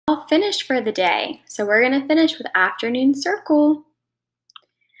all finished for the day. So we're going to finish with afternoon circle.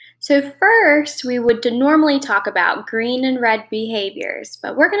 So first, we would normally talk about green and red behaviors,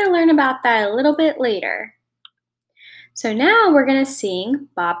 but we're going to learn about that a little bit later. So now we're going to sing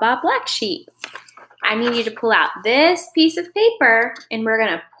Baa Baa Black Sheep. I need you to pull out this piece of paper and we're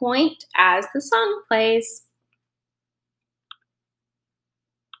going to point as the song plays.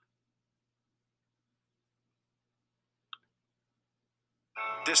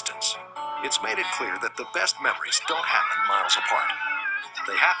 Distance. It's made it clear that the best memories don't happen miles apart.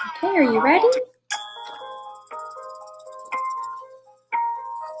 They happen. Okay, are you ready?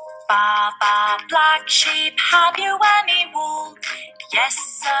 Baa Baa Black Sheep, have you any wool? Yes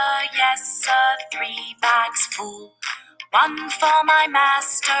sir, 3 bags full. 1 for my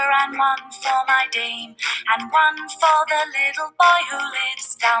master and 1 for my dame, and 1 for the little boy who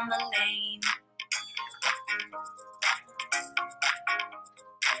lives down the lane.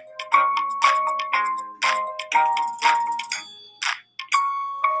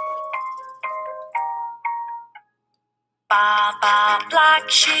 Baa Baa Black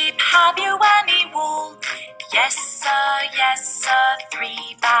Sheep, have you any wool? Yes sir,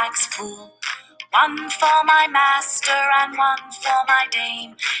 3 bags full. 1 for my master and 1 for my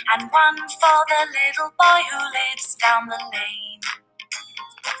dame, and 1 for the little boy who lives down the lane.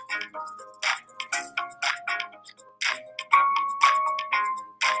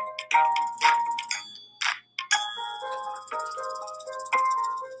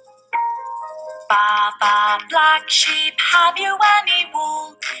 Baa Baa Black Sheep, have you any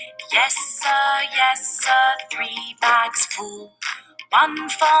wool? Yes sir, 3 bags full. 1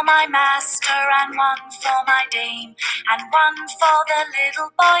 for my master and 1 for my dame, and 1 for the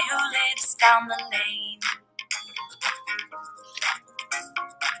little boy who lives down the lane.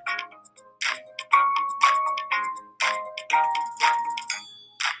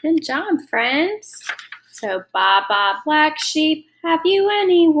 Good job, friends. So, Baa Baa Black Sheep, have you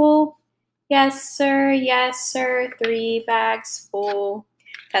any wool? Yes sir, 3 bags full.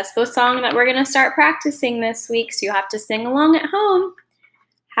 That's the song that we're going to start practicing this week, so you have to sing along at home.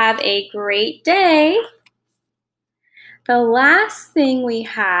 Have a great day. The last thing we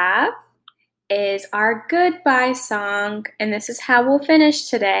have is our goodbye song, and this is how we'll finish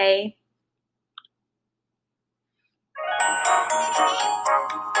today.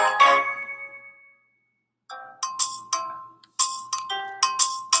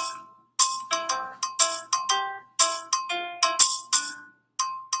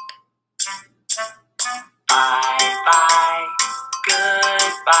 Bye bye,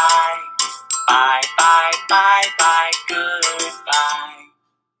 goodbye. Bye bye, bye bye, goodbye.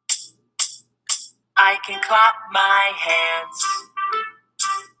 I can clap my hands,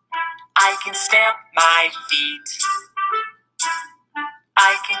 I can stamp my feet,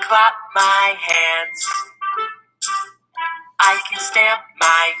 I can clap my hands, I can stamp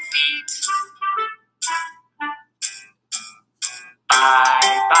my feet.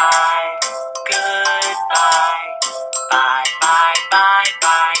 Bye bye, goodbye. Bye bye, bye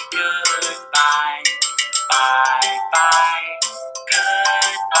bye, goodbye. Bye bye,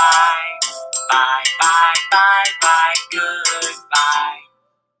 goodbye. Bye bye, bye bye, goodbye.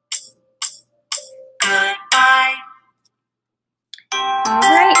 Goodbye. All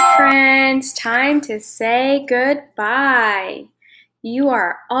right, friends, time to say goodbye. You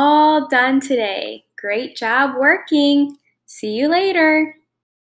are all done today. Great job working. See you later.